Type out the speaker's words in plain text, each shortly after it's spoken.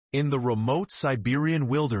In the remote Siberian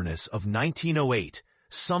wilderness of 1908,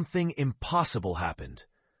 something impossible happened.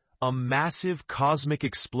 A massive cosmic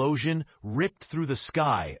explosion ripped through the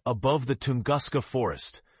sky above the Tunguska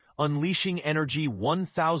forest, unleashing energy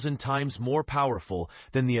 1,000 times more powerful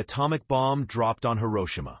than the atomic bomb dropped on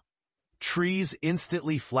Hiroshima. Trees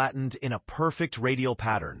instantly flattened in a perfect radial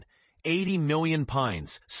pattern. 80 million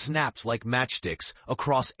pines snapped like matchsticks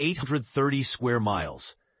across 830 square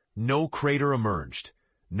miles. No crater emerged.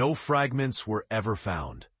 No fragments were ever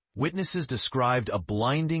found. Witnesses described a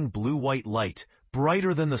blinding blue-white light,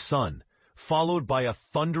 brighter than the sun, followed by a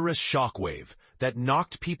thunderous shockwave that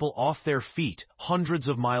knocked people off their feet hundreds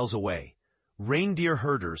of miles away. Reindeer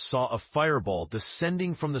herders saw a fireball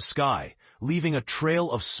descending from the sky, leaving a trail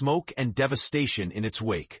of smoke and devastation in its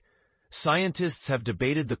wake. Scientists have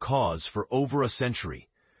debated the cause for over a century.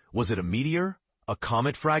 Was it a meteor? A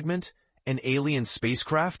comet fragment? An alien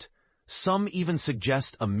spacecraft? Some even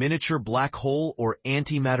suggest a miniature black hole or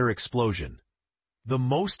antimatter explosion. The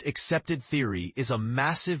most accepted theory is a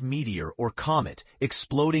massive meteor or comet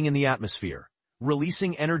exploding in the atmosphere,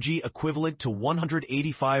 releasing energy equivalent to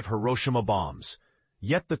 185 Hiroshima bombs.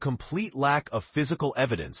 Yet the complete lack of physical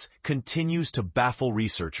evidence continues to baffle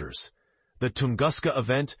researchers. The Tunguska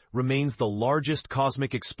event remains the largest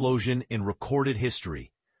cosmic explosion in recorded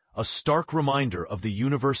history, a stark reminder of the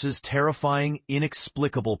universe's terrifying,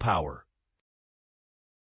 inexplicable power.